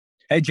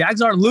Hey,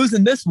 Jags aren't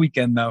losing this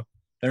weekend though.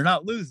 They're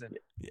not losing.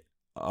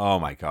 Oh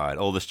my God,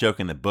 oldest joke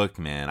in the book,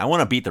 man. I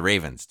want to beat the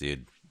Ravens,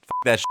 dude.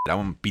 Fuck that shit. I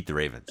want to beat the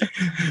Ravens.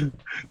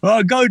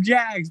 Oh, go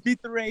Jags!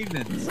 Beat the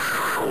Ravens.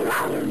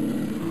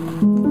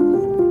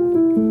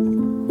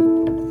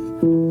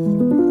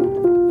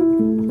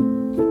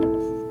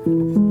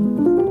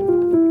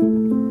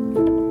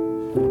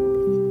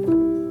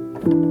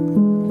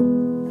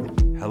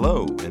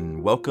 Hello,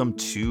 and welcome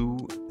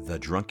to The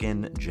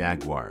Drunken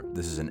Jaguar.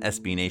 This is an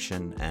SB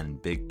Nation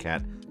and Big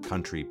Cat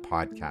Country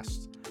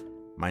podcast.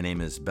 My name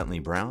is Bentley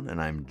Brown,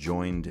 and I'm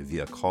joined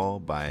via call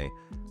by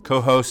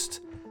co-host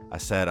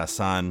Asad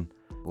Hassan.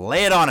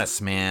 Lay it on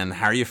us, man.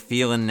 How are you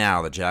feeling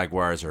now? The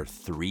Jaguars are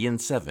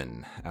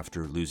 3-7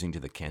 after losing to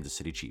the Kansas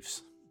City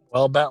Chiefs.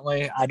 Well,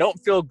 Bentley, I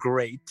don't feel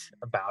great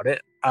about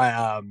it.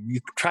 You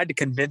tried to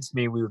convince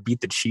me we would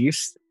beat the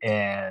Chiefs,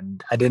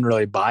 and I didn't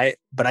really buy it,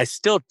 but I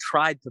still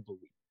tried to believe.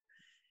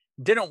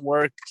 Didn't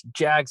work.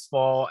 Jags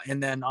fall,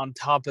 and then on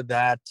top of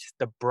that,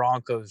 the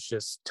Broncos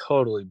just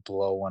totally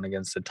blow one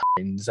against the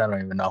Titans. I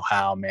don't even know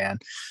how, man.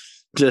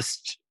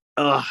 Just,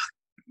 the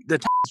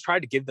Titans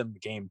tried to give them the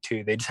game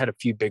too. They just had a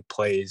few big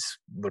plays,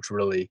 which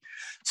really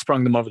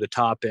sprung them over the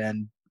top,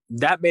 and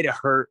that made it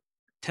hurt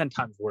 10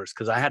 times worse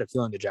because I had a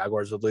feeling the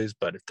Jaguars would lose,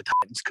 but if the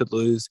Titans could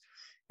lose,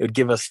 it would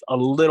give us a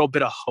little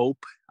bit of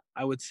hope,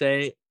 I would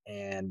say.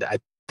 And I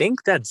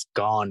think that's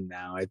gone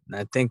now.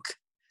 I think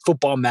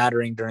football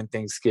mattering during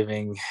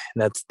Thanksgiving,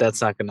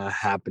 that's not going to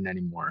happen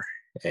anymore.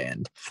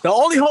 And the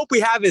only hope we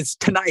have is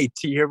tonight.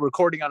 You're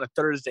recording on a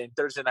Thursday, and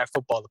Thursday Night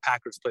Football, the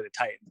Packers play the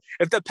Titans.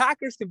 If the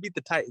Packers can beat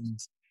the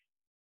Titans,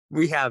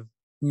 we have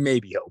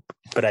maybe hope,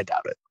 but I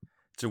doubt it.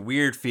 It's a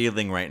weird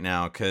feeling right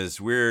now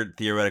because we're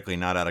theoretically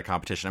not out of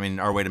competition. I mean,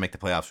 our way to make the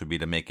playoffs would be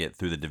to make it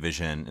through the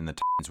division, and the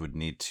Titans would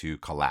need to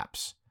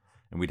collapse.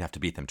 And we'd have to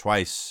beat them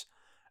twice,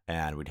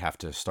 and we'd have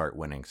to start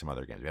winning some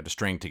other games. We have to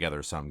string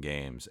together some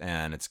games,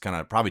 and it's going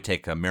to probably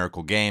take a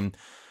miracle game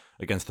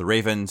against the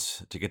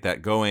Ravens to get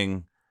that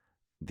going.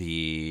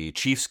 The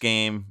Chiefs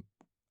game,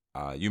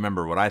 you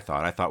remember what I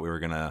thought. I thought we were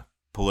going to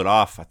pull it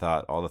off. I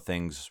thought all the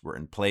things were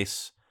in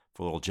place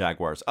for a little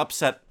Jaguars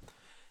upset.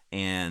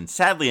 And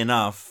sadly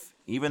enough,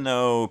 even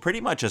though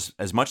pretty much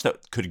as much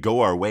that could go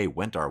our way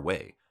went our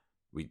way,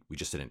 we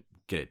just didn't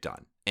get it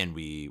done. And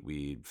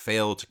we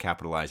failed to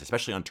capitalize,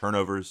 especially on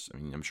turnovers. I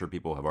mean, I'm sure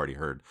people have already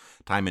heard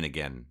time and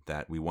again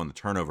that we won the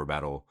turnover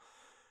battle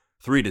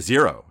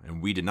 3-0,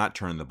 and we did not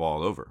turn the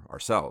ball over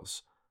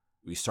ourselves.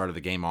 We started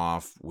the game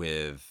off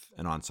with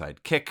an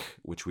onside kick,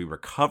 which we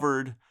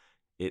recovered.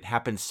 It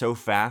happened so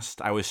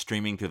fast. I was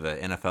streaming through the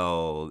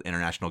NFL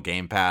International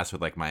Game Pass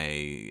with like my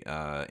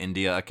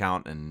India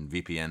account and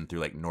VPN through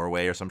like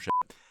Norway or some shit.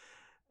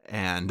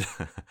 And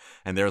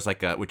and there was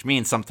like which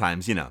means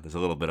sometimes, you know, there's a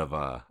little bit of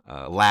a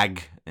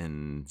lag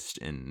in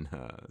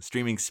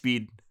streaming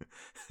speed.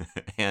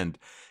 And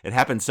it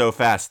happened so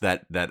fast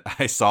that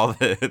I saw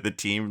the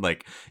team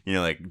like, you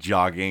know, like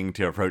jogging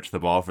to approach the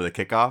ball for the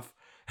kickoff.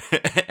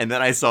 And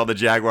then I saw the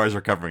Jaguars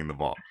recovering the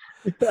ball.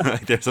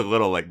 There's a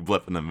little like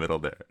blip in the middle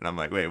there, and I'm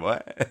like, wait,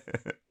 what?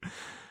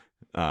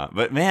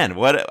 But man,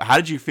 how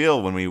did you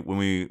feel when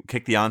we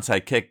kicked the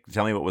onside kick?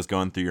 Tell me what was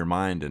going through your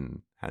mind,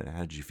 and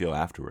how did you feel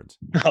afterwards?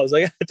 I was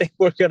like, I think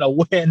we're gonna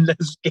win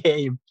this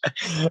game.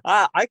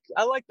 I like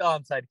the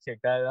onside kick.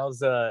 That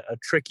was a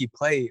tricky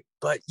play,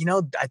 but you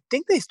know, I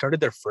think they started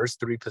their first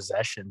 3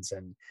 possessions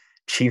in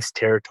Chiefs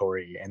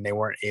territory, and they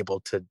weren't able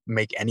to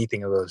make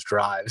anything of those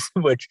drives,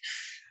 which.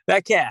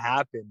 That can't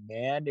happen,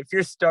 man. If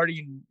you're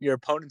starting your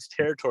opponent's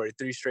territory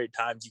 3 straight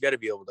times, you got to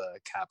be able to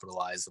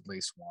capitalize at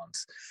least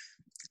once.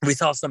 We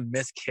saw some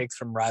missed kicks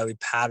from Riley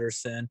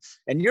Patterson.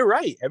 And you're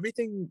right.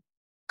 Everything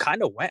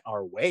kind of went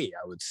our way,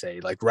 I would say.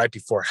 Like right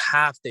before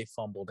half, they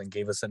fumbled and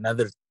gave us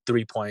another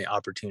 3-point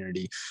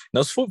opportunity. And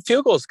those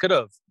field goals could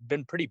have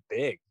been pretty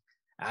big,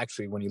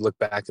 actually, when you look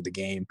back at the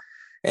game.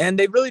 And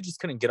they really just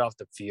couldn't get off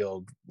the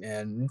field.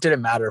 And it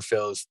didn't matter if it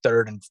was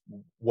 3rd and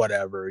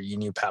whatever. You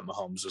knew Pat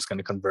Mahomes was going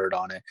to convert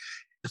on it.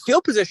 The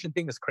field position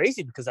thing is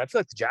crazy because I feel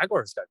like the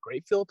Jaguars got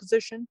great field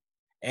position.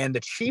 And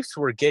the Chiefs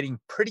were getting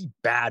pretty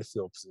bad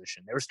field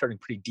position. They were starting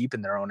pretty deep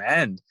in their own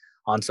end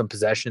on some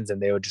possessions,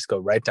 and they would just go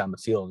right down the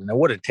field. And it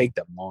wouldn't take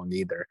them long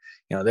either.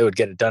 You know, they would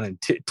get it done in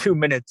 2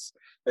 minutes.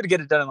 They would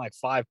get it done in like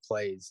 5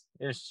 plays.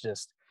 It's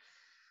just...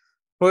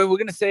 Well, we're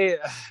gonna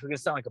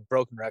sound like a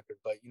broken record,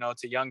 but you know,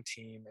 it's a young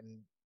team, and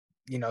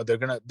you know they're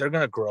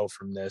gonna grow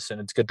from this,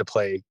 and it's good to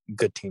play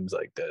good teams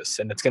like this,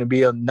 and it's gonna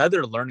be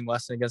another learning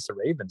lesson against the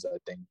Ravens, I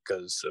think,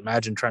 because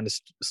imagine trying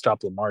to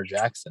stop Lamar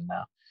Jackson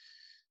now.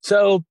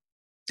 So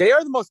they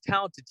are the most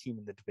talented team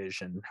in the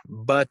division,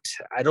 but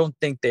I don't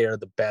think they are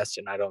the best,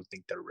 and I don't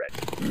think they're ready.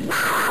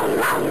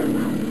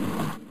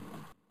 I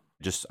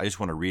just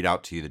want to read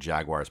out to you the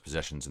Jaguars'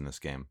 possessions in this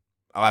game.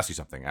 I'll ask you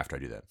something after I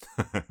do that.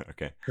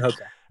 Okay.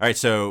 Okay. All right.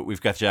 So we've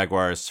got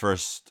Jaguars'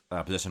 first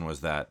possession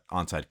was that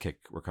onside kick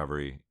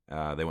recovery.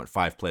 They went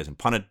 5 plays and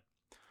punted.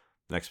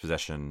 The next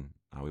possession,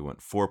 we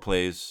went 4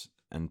 plays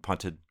and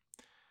punted.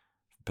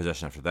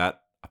 Possession after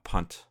that, a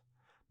punt.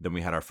 Then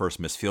we had our first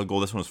missed field goal.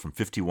 This one was from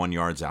 51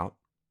 yards out.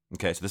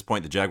 Okay, so at this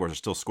point, the Jaguars are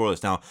still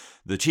scoreless. Now,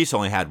 the Chiefs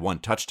only had one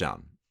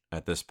touchdown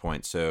at this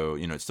point, so,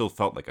 it still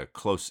felt like a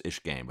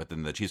close-ish game. But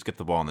then the Chiefs get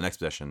the ball in the next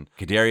possession.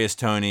 Kadarius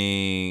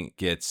Toney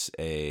gets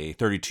a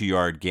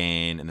 32-yard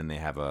gain, and then they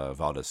have a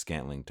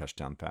Valdez-Scantling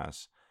touchdown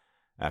pass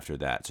after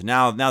that. So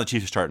now the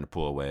Chiefs are starting to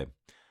pull away.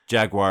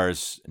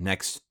 Jaguars'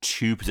 next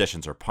two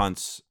possessions are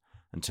punts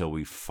until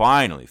we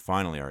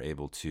finally are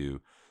able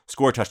to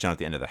score a touchdown at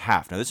the end of the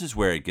half. Now, this is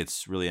where it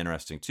gets really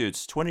interesting, too.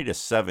 It's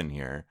 20-7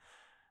 here.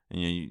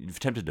 And you've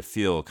attempted to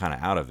feel kind of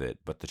out of it,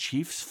 but the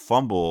Chiefs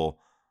fumble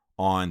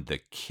on the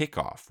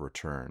kickoff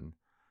return.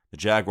 The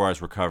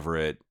Jaguars recover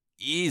it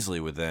easily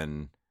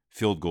within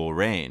field goal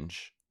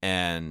range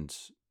and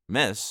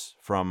miss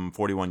from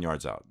 41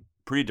 yards out.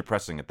 Pretty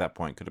depressing at that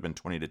point. Could have been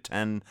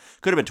 20-10,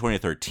 could have been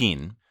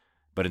 20-13,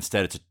 but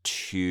instead it's a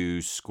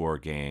 2-score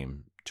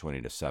game,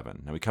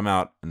 20-7. Now we come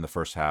out in the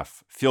first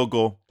half, field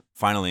goal.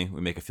 Finally,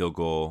 we make a field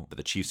goal, but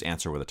the Chiefs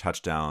answer with a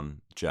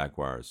touchdown.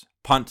 Jaguars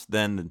punt,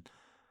 then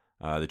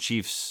the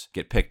Chiefs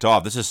get picked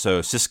off. This is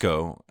so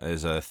Cisco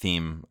is a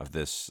theme of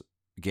this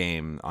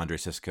game. Andre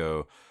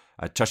Cisco,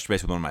 I touched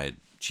base with one of my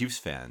Chiefs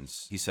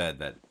fans. He said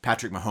that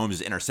Patrick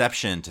Mahomes'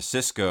 interception to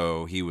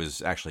Cisco, he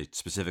was actually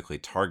specifically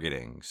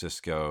targeting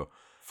Cisco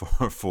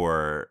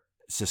for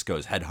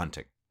Cisco's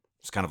headhunting.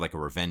 It's kind of like a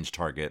revenge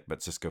target,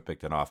 but Cisco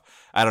picked it off.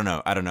 I don't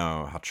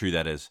know how true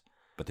that is,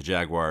 but the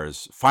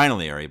Jaguars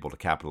finally are able to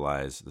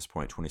capitalize at this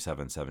point,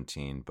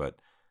 27-17, but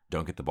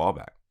don't get the ball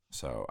back.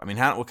 So, I mean,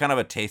 what kind of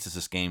a taste does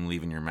this game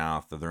leave in your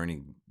mouth? Are there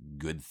any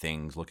good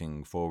things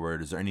looking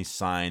forward? Is there any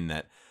sign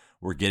that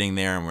we're getting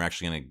there and we're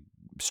actually going to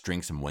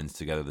string some wins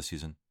together this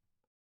season?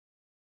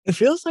 It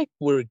feels like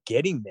we're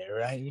getting there,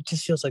 right? It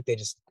just feels like they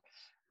just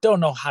don't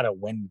know how to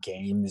win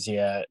games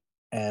yet.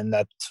 And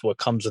that's what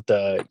comes with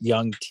the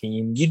young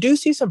team. You do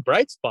see some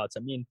bright spots.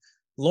 I mean,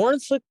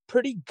 Lawrence looked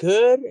pretty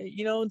good,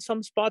 in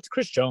some spots.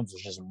 Chris Jones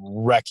was just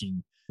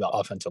wrecking the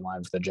offensive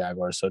line for the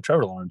Jaguars. So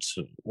Trevor Lawrence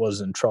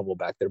was in trouble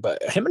back there.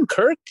 But him and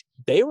Kirk,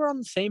 they were on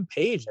the same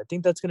page. I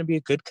think that's going to be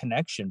a good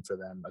connection for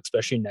them,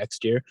 especially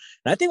next year.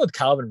 And I think with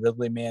Calvin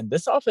Ridley, man,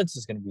 this offense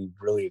is going to be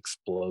really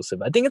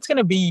explosive. I think it's going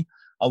to be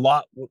a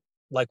lot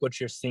like what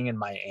you're seeing in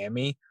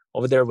Miami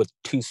over there with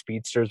two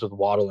speedsters with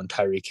Waddle and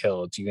Tyreek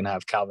Hill. You're going to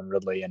have Calvin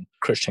Ridley and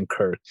Christian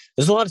Kirk.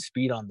 There's a lot of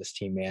speed on this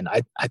team, man.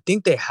 I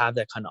think they have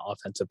that kind of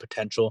offensive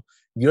potential.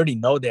 You already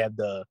know they have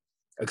the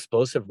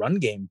explosive run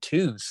game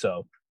too.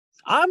 So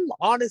I'm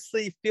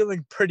honestly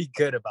feeling pretty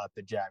good about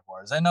the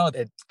Jaguars. I know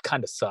it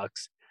kind of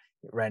sucks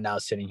right now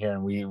sitting here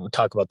and we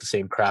talk about the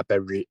same crap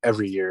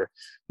every year,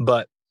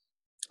 but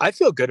I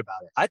feel good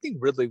about it. I think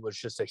Ridley was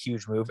just a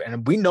huge move,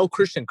 and we know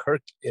Christian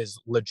Kirk is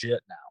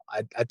legit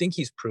now. I think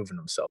he's proven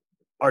himself.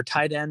 Our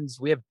tight ends,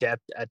 we have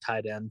depth at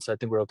tight end, so I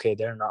think we're okay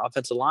there. And our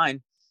offensive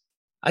line,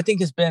 I think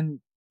has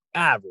been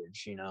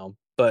average,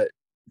 but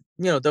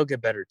they'll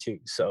get better too.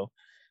 So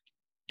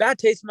bad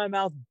taste in my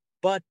mouth,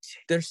 but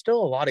there's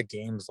still a lot of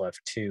games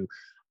left too.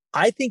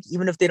 I think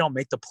even if they don't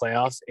make the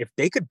playoffs, if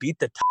they could beat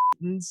the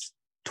Titans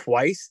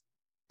twice,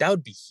 that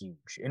would be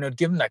huge.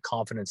 Give them that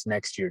confidence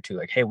next year too.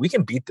 Like, hey, we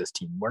can beat this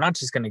team. We're not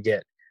just going to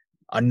get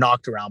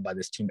knocked around by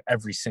this team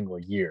every single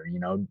year,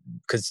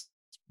 because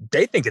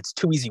they think it's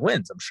 2 easy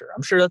wins. I'm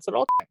sure that's what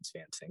all Titans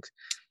fans think.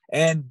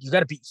 And you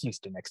got to beat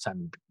Houston next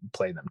time you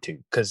play them too,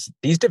 because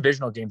these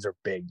divisional games are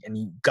big, and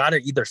you got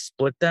to either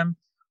split them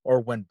or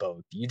win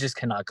both. You just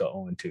cannot go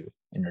 0-2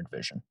 in your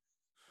division.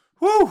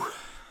 Woo! All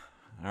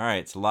right,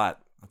 it's a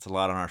lot. That's a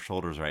lot on our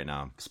shoulders right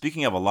now.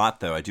 Speaking of a lot,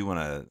 though, I do want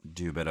to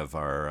do a bit of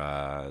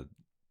our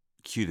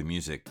cue the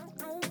music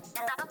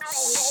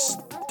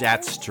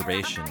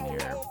statsturbation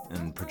here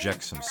and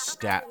project some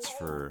stats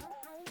for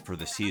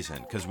the season,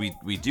 because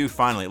we do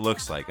finally, it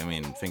looks like,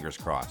 fingers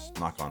crossed,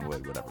 knock on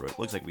wood, whatever, it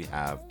looks like we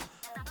have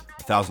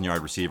a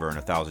 1,000-yard receiver and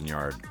a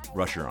 1,000-yard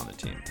rusher on the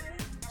team.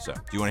 So,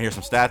 do you want to hear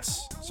some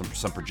stats,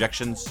 some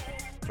projections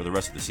for the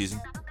rest of the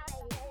season?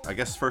 I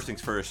guess first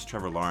things first,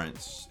 Trevor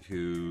Lawrence,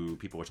 who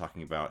people were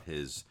talking about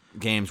his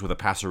games with a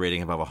passer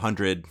rating above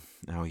 100.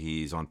 Now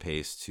he's on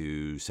pace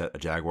to set a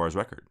Jaguars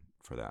record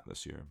for that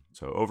this year.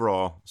 So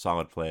overall,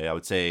 solid play. I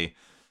would say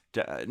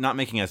not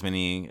making as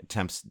many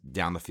attempts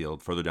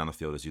further down the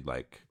field as you'd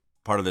like.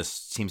 Part of this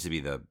seems to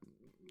be the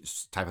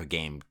type of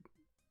game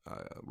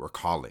we're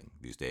calling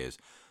these days.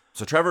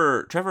 So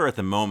Trevor at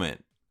the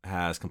moment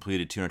has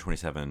completed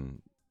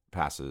 227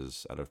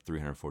 passes out of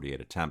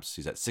 348 attempts.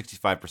 He's at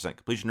 65%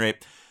 completion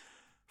rate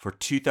for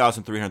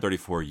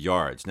 2,334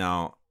 yards.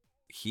 Now,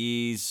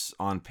 he's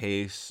on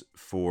pace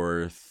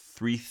for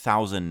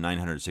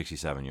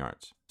 3,967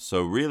 yards.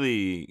 So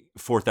really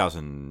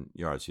 4,000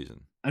 yard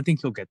season. I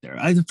think he'll get there.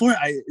 Is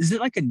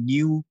it like a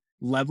new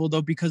level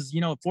though? Because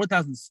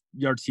 4,000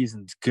 yard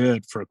season is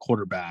good for a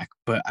quarterback,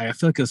 but I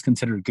feel like it was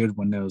considered good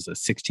when there was a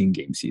 16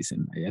 game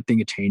season. I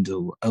think it changed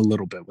a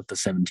little bit with the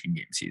 17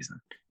 game season.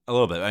 A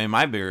little bit.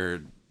 My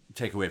bigger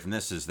takeaway from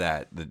this is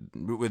that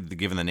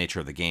given the nature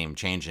of the game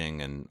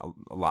changing and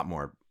a lot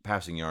more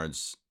passing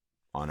yards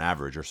on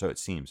average, or so it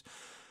seems,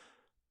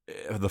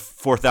 the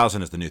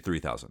 4,000 is the new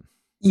 3,000.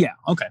 Yeah.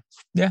 Okay.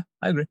 Yeah,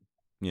 I agree.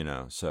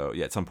 So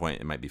yeah, at some point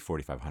it might be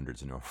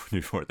 4,500s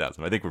and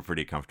 4,000. I think we're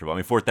pretty comfortable. I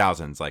mean,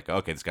 4,000 is like,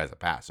 okay, this guy's a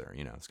passer.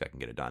 This guy can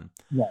get it done.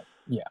 Right.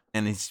 Yeah.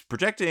 And he's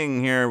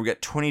projecting here. We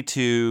got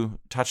 22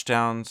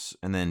 touchdowns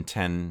and then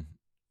 10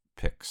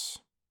 picks.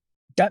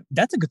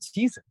 That's a good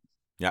season.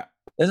 Yeah.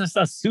 It's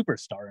not a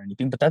superstar or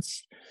anything, but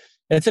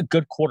it's a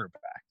good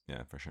quarterback.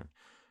 Yeah, for sure.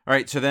 All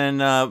right, so then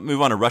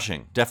move on to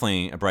rushing.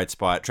 Definitely a bright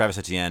spot. Travis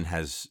Etienne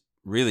has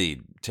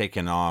really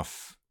taken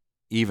off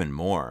even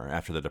more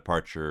after the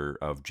departure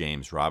of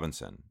James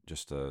Robinson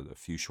just a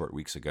few short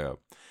weeks ago.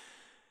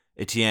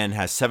 Etienne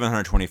has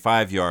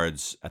 725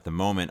 yards at the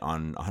moment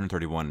on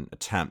 131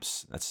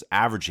 attempts. That's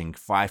averaging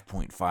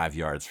 5.5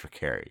 yards per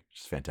carry,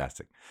 which is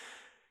fantastic.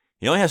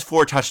 He only has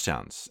 4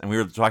 touchdowns, and we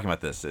were talking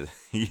about this.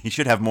 He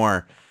should have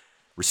more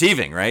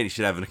receiving, right? He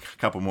should have a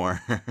couple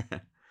more.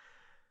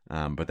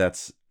 But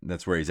that's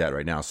where he's at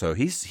right now. So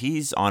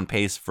he's on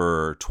pace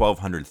for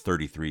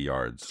 1,233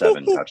 yards,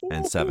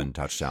 7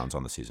 touchdowns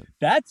on the season.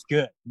 That's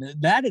good.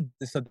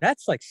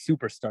 That's like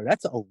superstar.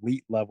 That's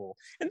elite level.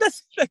 And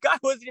the guy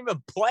wasn't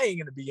even playing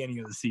in the beginning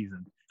of the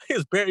season. He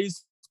was barely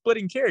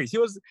splitting carries. He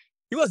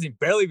wasn't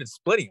barely even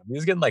splitting them. He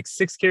was getting like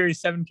 6 carries,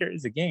 7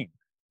 carries a game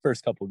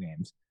first couple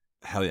games.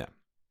 Hell yeah.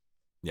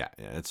 Yeah,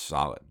 it's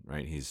solid,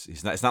 right?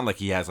 He's not. It's not like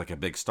he has like a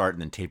big start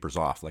and then tapers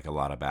off like a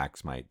lot of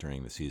backs might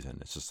during the season.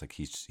 It's just like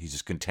he's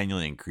just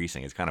continually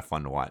increasing. It's kind of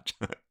fun to watch.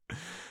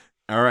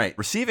 All right,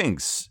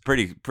 receiving's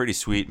pretty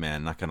sweet,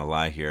 man. Not gonna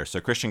lie here. So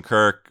Christian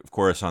Kirk, of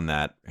course, on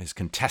his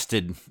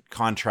contested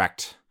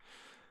contract,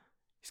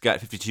 he's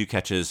got 52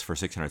 catches for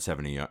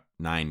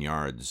 679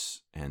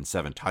 yards and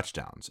 7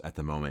 touchdowns at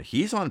the moment.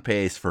 He's on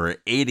pace for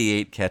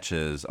 88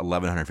 catches,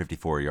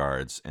 1,154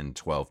 yards, and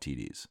 12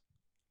 TDs.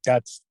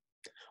 That's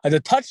the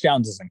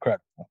touchdowns is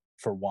incredible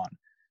for one.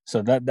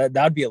 So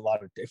that'd be a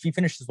lot of. If he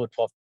finishes with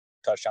 12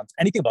 touchdowns,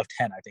 anything above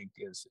 10, I think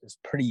is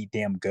pretty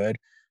damn good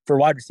for a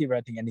wide receiver.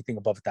 I think anything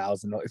above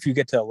 1,000. If you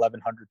get to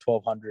 1,100,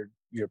 1,200,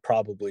 you're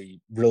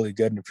probably really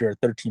good. And if you're a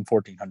 1,300,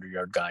 1,400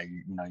 yard guy,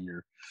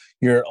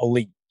 you're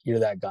elite. You're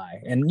that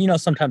guy. And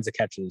sometimes the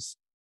catches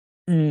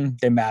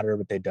they matter,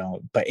 but they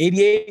don't. But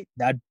 88,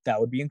 that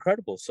would be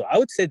incredible. So I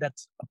would say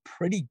that's a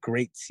pretty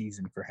great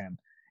season for him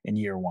in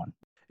year one.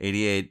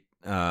 88.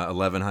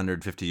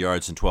 1,150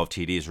 yards and 12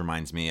 TDs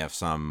reminds me of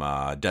some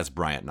Dez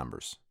Bryant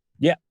numbers.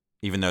 Yeah.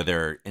 Even though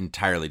they're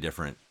entirely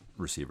different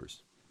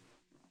receivers.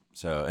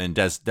 So, and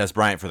Dez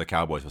Bryant for the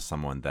Cowboys was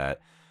someone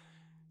that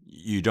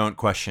you don't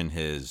question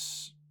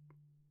his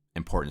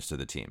importance to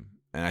the team.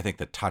 And I think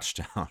the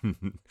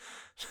touchdown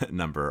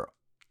number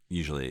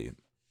usually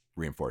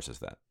reinforces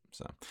that.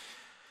 So,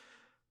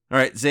 all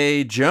right,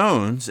 Zay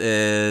Jones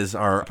is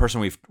our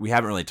person we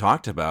haven't really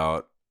talked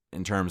about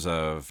in terms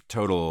of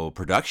total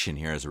production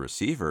here as a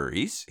receiver.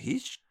 He's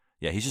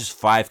just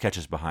 5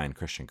 catches behind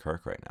Christian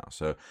Kirk right now.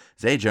 So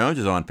Zay Jones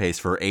is on pace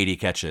for 80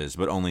 catches,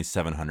 but only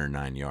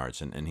 709 yards,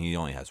 and he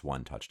only has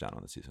 1 touchdown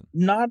on the season.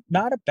 Not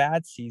a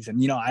bad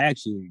season. I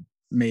actually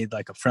made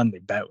like a friendly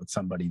bet with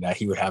somebody that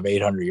he would have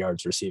 800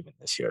 yards receiving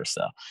this year.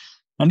 So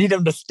I need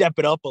him to step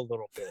it up a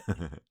little bit.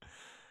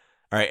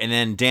 All right, and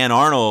then Dan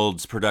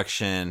Arnold's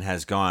production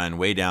has gone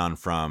way down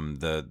from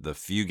the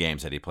few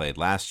games that he played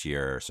last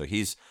year. So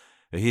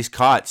he's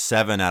caught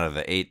 7 out of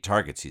the 8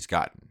 targets he's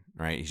gotten,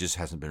 right? He just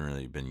hasn't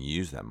really been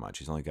used that much.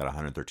 He's only got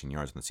 113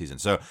 yards in the season.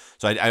 So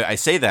I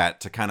say that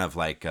to kind of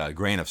like a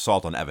grain of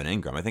salt on Evan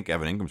Ingram. I think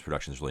Evan Ingram's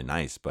production is really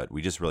nice, but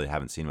we just really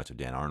haven't seen much of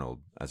Dan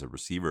Arnold as a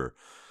receiver.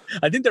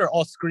 I think they're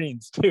all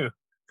screens too.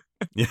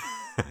 Yeah.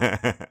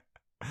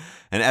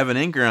 And Evan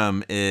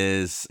Ingram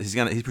he's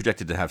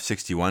projected to have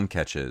 61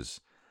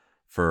 catches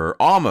for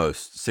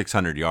almost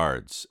 600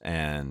 yards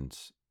and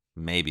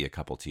maybe a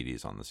couple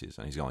TDs on the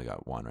season. He's only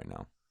got 1 right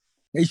now.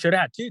 He should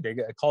have 2. They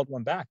called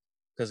 1 back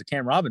because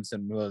Cam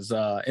Robinson was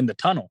in the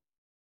tunnel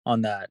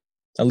on that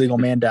illegal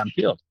man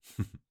downfield.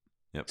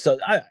 Yep. So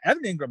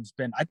Evan Ingram's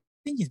I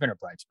think he's been a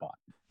bright spot.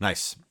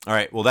 Nice. All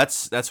right. Well,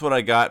 that's what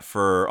I got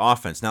for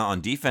offense. Now on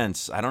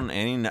defense, I don't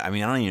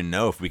even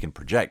know if we can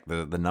project.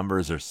 The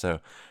numbers are so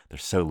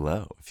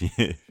low.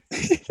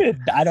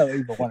 I don't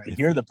even want to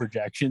hear the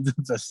projections.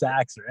 It's a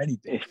sacks or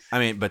anything. I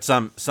mean, but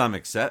some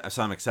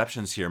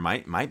exceptions here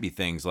might be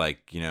things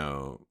like,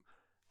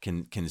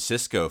 Can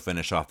Cisco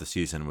finish off the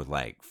season with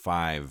like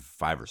 5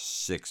 or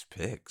 6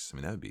 picks? I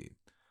mean, that would be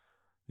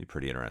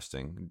pretty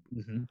interesting.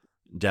 Mm-hmm.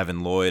 Devin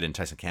Lloyd and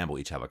Tyson Campbell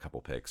each have a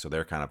couple picks, so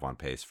they're kind of on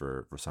pace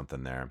for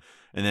something there.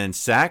 And then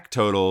sack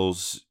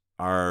totals,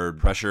 our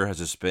pressure has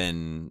just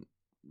been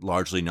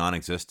largely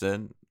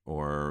non-existent,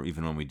 or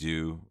even when we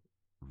do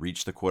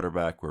reach the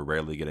quarterback, we're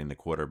rarely getting the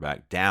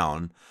quarterback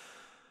down.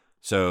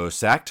 So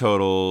sack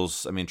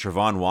totals, I mean,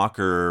 Travon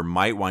Walker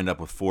might wind up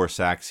with 4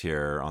 sacks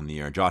here on the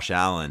year. Josh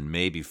Allen,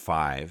 maybe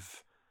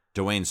 5.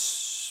 Dwayne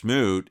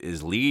Smoot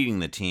is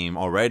leading the team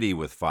already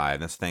with 5.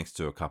 That's thanks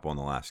to a couple in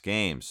the last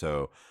game.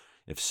 So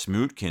if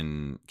Smoot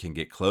can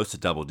get close to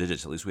double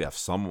digits, at least we have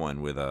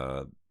someone with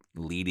a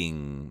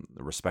leading,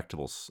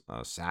 respectable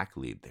sack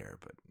lead there.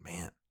 But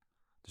man,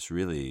 just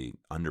really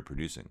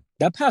underproducing.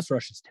 That pass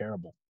rush is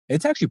terrible.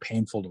 It's actually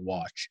painful to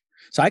watch.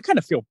 So I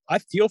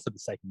feel for the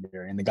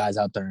secondary and the guys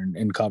out there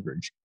in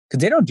coverage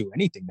because they don't do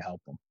anything to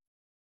help them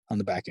on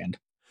the back end.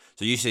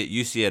 So you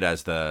see it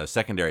as the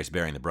secondary is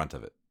bearing the brunt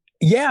of it.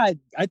 Yeah,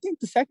 I think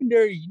the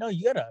secondary,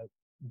 you gotta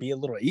be a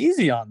little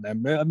easy on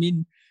them. I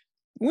mean,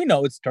 we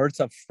know it starts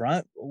up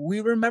front.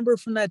 We remember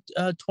from that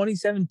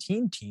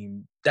 2017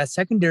 team, that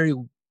secondary,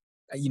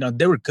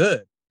 they were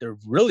good. They're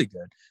really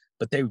good,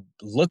 but they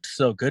looked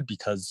so good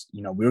because,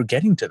 we were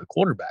getting to the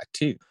quarterback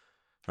too.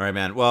 All right,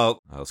 man.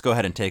 Well, let's go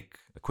ahead and take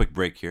a quick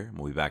break here, and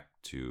we'll be back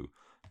to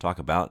talk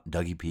about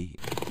Dougie P.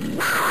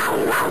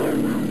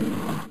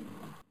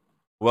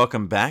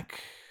 Welcome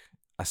back.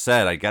 I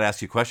said I got to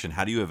ask you a question.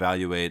 How do you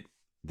evaluate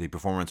the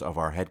performance of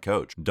our head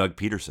coach, Doug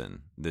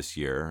Peterson, this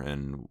year,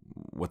 and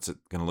what's it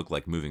going to look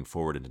like moving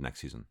forward into next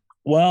season?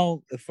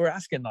 Well, if we're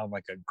asking on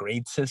like a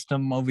grade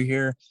system over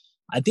here,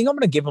 I think I'm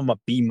going to give him a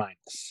B-.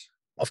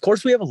 Of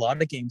course, we have a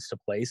lot of games to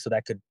play, so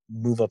that could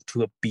move up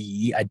to a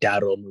B. I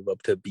doubt it'll move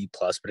up to a B+,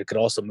 but it could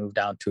also move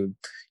down to,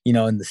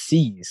 in the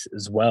C's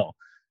as well.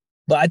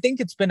 But I think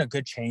it's been a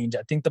good change.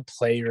 I think the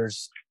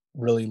players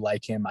really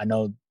like him. I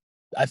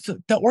feel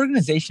the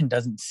organization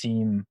doesn't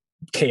seem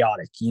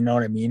chaotic. You know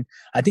what I mean?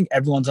 I think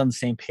everyone's on the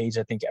same page.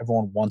 I think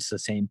everyone wants the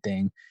same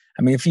thing.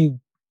 I mean, if you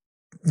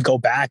go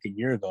back a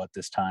year ago at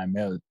this time,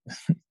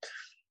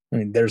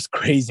 there's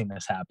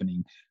craziness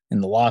happening in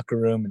the locker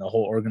room and the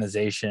whole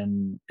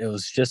organization. It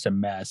was just a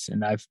mess.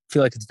 And I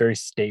feel like it's very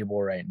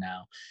stable right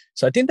now.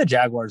 So I think the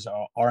Jaguars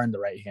are in the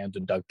right hands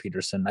with Doug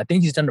Peterson. I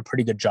think he's done a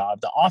pretty good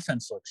job. The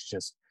offense looks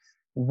just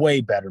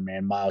way better,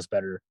 man. Miles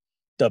better.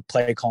 The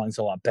play calling's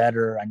a lot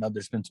better. I know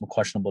there's been some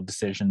questionable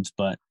decisions,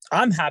 but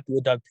I'm happy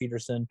with Doug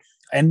Peterson.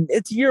 And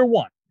it's year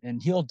one,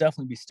 and he'll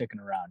definitely be sticking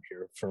around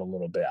here for a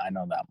little bit. I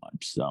know that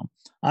much. So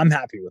I'm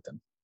happy with him.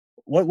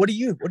 What do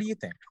you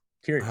think?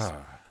 Curious.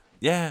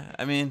 Yeah,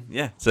 I mean,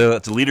 yeah. So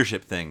it's a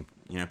leadership thing.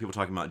 People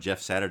talking about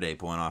Jeff Saturday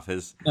pulling off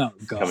his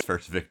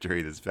first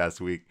victory this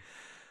past week,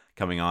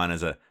 coming on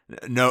as a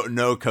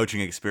no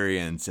coaching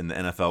experience in the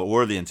NFL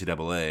or the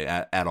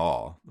NCAA at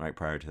all, right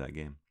prior to that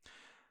game.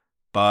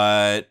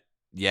 But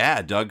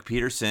yeah, Doug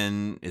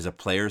Peterson is a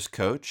player's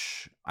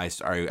coach.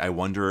 I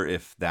wonder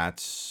if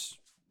that's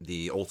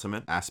the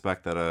ultimate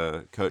aspect that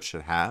a coach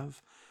should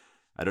have.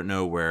 I don't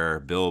know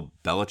where Bill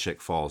Belichick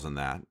falls in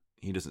that.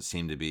 He doesn't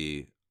seem to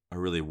be a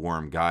really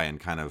warm guy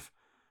and kind of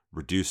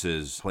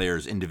reduces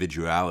players'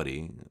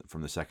 individuality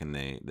from the second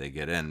they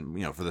get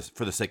in,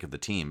 for the sake of the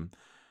team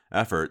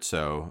effort.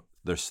 So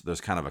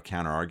there's kind of a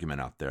counter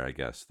argument out there, I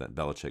guess, that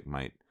Belichick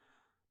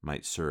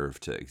might serve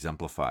to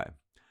exemplify.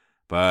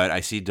 But I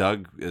see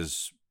Doug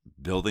is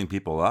building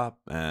people up,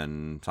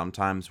 and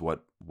sometimes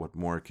what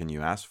more can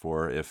you ask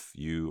for if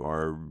you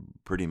are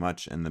pretty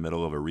much in the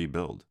middle of a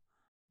rebuild?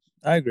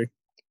 I agree.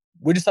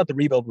 We just thought the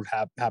rebuild would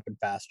happen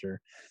faster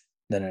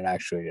than it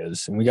actually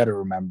is. And we got to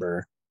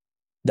remember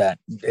that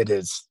it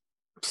is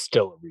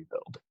still a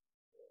rebuild.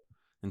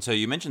 And so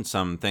you mentioned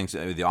some things,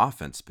 the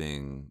offense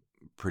being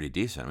pretty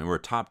decent. I mean, we're a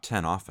top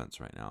 10 offense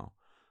right now.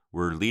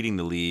 We're leading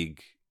the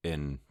league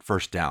in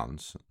first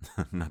downs.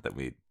 Not that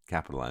we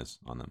capitalize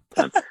on them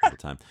all the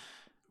time.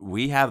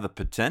 We have the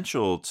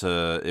potential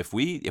to, if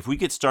we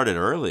get started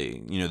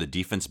early, the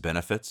defense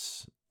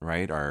benefits,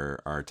 right?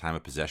 Our time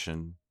of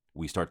possession,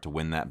 we start to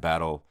win that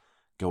battle,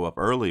 go up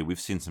early. We've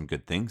seen some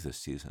good things this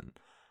season.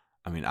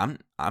 I mean,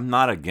 I'm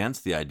not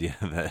against the idea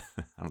that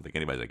I don't think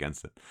anybody's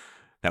against it,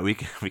 that we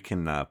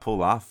can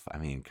pull off. I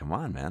mean, come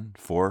on, man,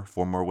 four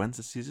more wins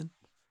this season,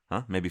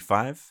 huh? Maybe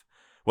 5.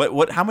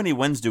 How many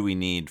wins do we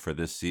need for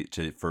this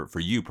for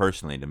you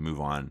personally to move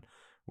on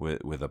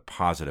with a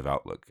positive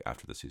outlook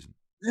after the season?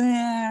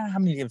 How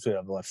many games do we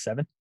have left?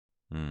 7.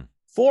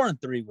 4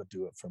 and 3 would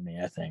do it for me.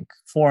 I think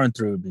 4 and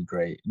 3 would be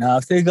great. Now,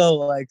 if they go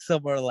like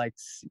somewhere like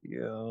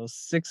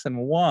 6 and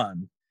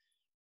 1.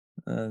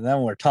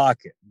 Then we're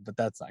talking, but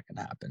that's not going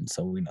to happen.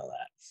 So we know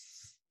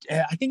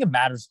that. I think it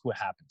matters who it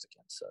happens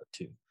against,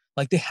 too.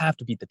 Like, they have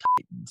to beat the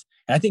Titans.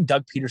 And I think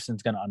Doug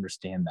Peterson's going to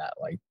understand that.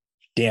 Like,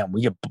 damn,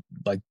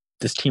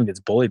 this team gets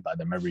bullied by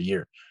them every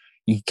year.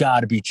 You got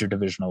to beat your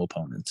divisional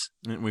opponents.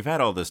 And we've had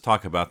all this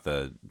talk about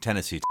the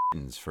Tennessee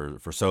Titans for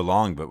so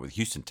long, but with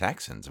Houston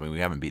Texans, I mean, we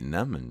haven't beaten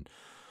them in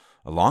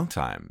a long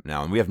time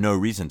now, and we have no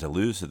reason to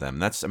lose to them.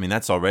 That's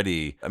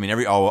already. I mean,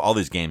 all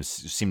these games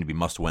seem to be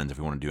must wins if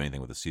we want to do anything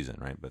with the season,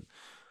 right? But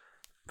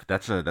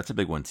that's a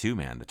big one too,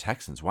 man. The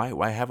Texans.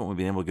 Why haven't we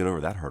been able to get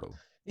over that hurdle?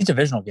 These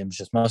divisional games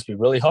just must be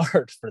really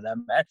hard for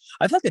them, man.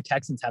 I feel like the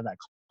Texans have that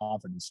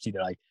confidence too.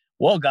 They're like,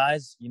 well,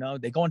 guys,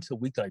 they go into the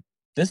week like,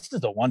 this is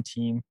the one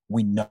team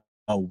we know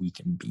we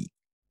can beat.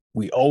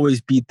 We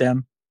always beat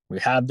them. We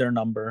have their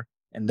number,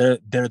 and they're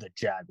the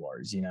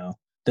Jaguars.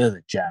 They're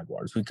the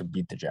Jaguars. We could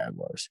beat the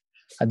Jaguars.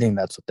 I think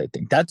that's what they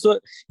think. That's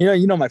what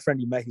my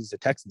friend you met, he's a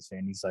Texans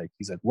fan. He's like,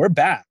 we're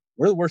bad.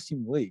 We're the worst team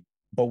in the league,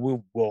 but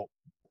we'll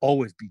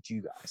always beat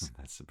you guys.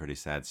 That's a pretty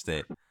sad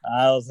state.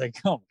 I was like,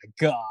 oh my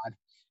God,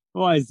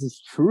 why is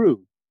this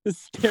true? This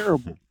is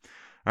terrible.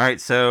 All right,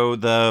 so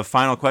the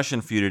final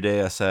question for you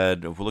today, I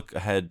said, if we look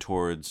ahead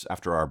towards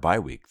after our bye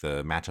week,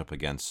 the matchup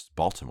against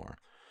Baltimore.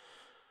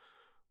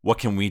 What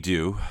can we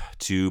do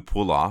to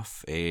pull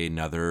off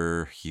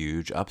another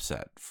huge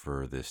upset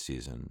for this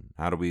season?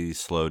 How do we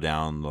slow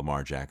down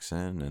Lamar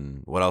Jackson?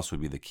 And what else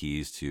would be the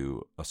keys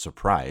to a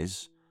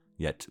surprise,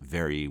 yet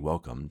very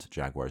welcomed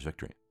Jaguars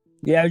victory?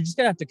 Yeah, you're just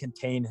gonna have to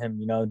contain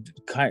him.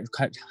 Kind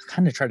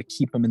of try to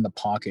keep him in the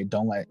pocket.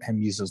 Don't let him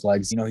use his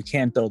legs. He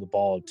can't throw the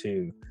ball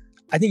too.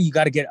 I think you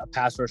got to get a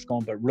pass rush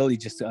going, but really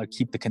just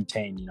keep the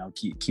contain.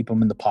 Keep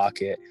him in the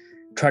pocket.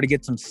 Try to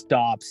get some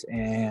stops,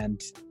 and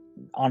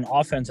on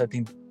offense, I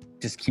think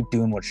just keep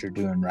doing what you're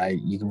doing.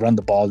 Right, you can run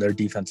the ball. Their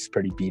defense is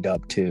pretty beat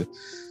up too.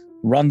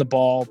 Run the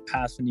ball,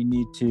 pass when you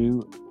need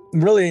to.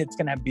 Really, it's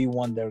gonna be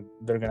one they're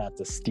gonna have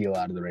to steal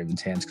out of the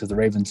Ravens' hands, because the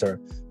Ravens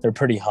they're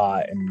pretty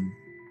hot, and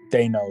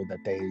they know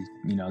that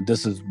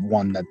this is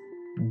one that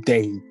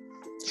they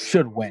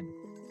should win.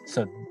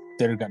 So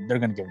they're gonna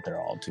give it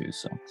their all too.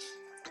 So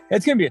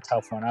it's gonna be a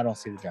tough one. I don't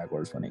see the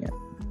Jaguars winning it.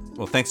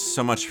 Well, thanks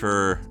so much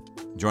for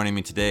joining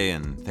me today,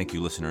 and thank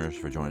you, listeners,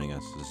 for joining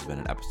us. This has been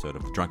an episode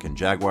of Drunken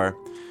Jaguar.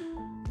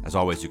 As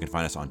always, you can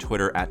find us on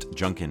Twitter at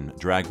Junkin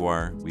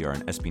Dragwar. We are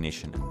an SB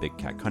Nation and Big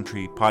Cat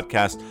Country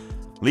podcast.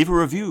 Leave a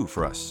review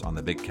for us on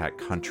the Big Cat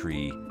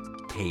Country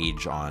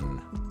page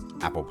on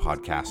Apple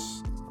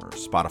Podcasts or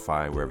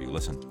Spotify, wherever you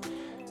listen.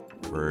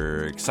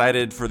 We're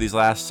excited for these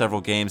last several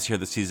games here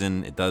this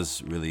season. It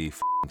does really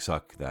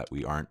suck that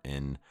we aren't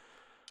in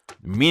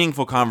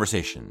meaningful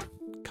conversation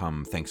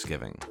come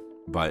Thanksgiving,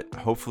 but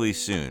hopefully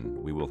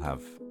soon we will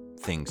have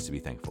things to be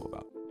thankful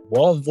about.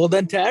 Well,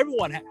 then to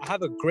everyone,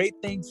 have a great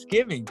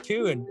Thanksgiving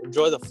too, and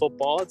enjoy the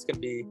football. It's gonna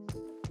be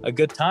a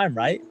good time,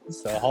 right?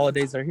 So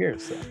holidays are here.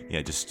 So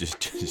yeah,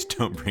 just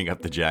don't bring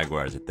up the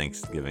Jaguars at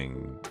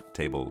Thanksgiving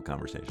table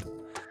conversation.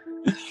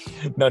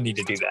 No need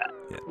to do that.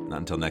 Yeah, not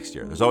until next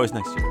year. There's always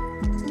next year.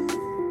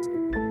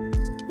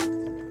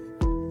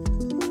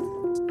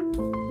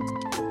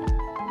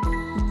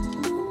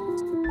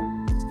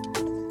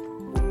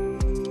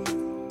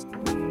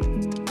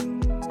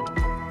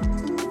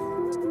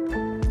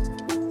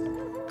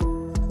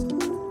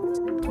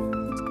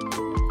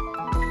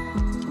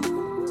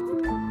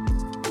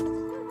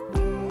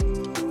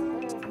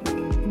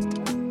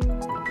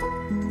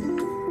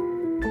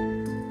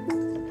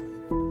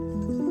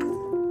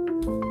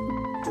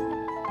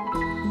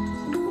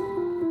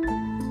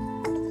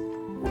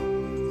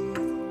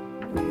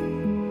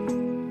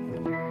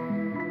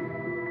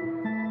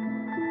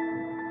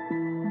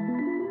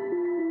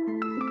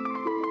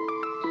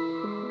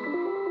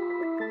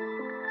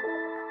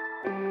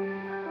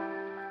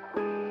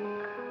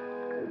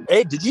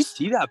 Hey, did you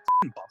see that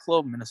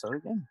Buffalo Minnesota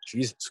game?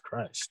 Jesus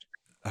Christ!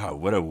 Oh,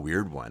 what a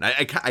weird one.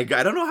 I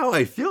don't know how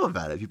I feel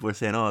about it. People are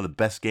saying, "Oh, the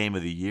best game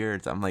of the year."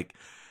 I'm like,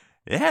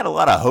 it had a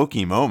lot of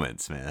hokey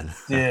moments, man.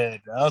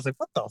 Dude, I was like,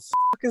 what the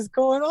fuck is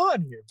going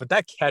on here? But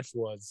that catch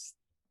was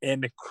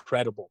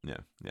incredible.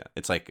 Yeah.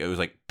 It was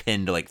like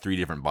pinned to like three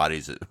different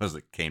bodies. It was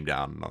like came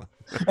down.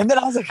 And then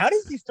I was like, how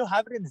does he still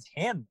have it in his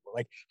hand?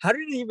 Like, how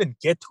did it even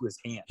get to his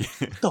hand?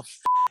 What the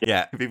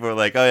Yeah, people were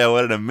like, "Oh yeah,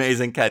 what an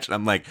amazing catch!" And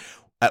I'm like,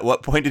 at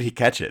what point did he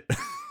catch it?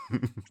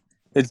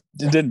 It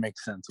didn't make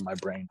sense in my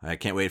brain. I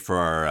can't wait for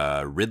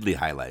our Ridley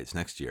highlights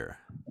next year.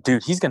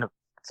 Dude, he's gonna.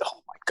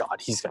 Oh my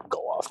God, he's gonna go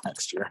off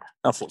next year.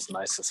 That was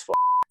nice as fuck.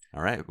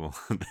 All right, well,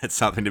 that's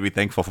something to be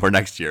thankful for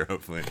next year,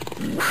 hopefully.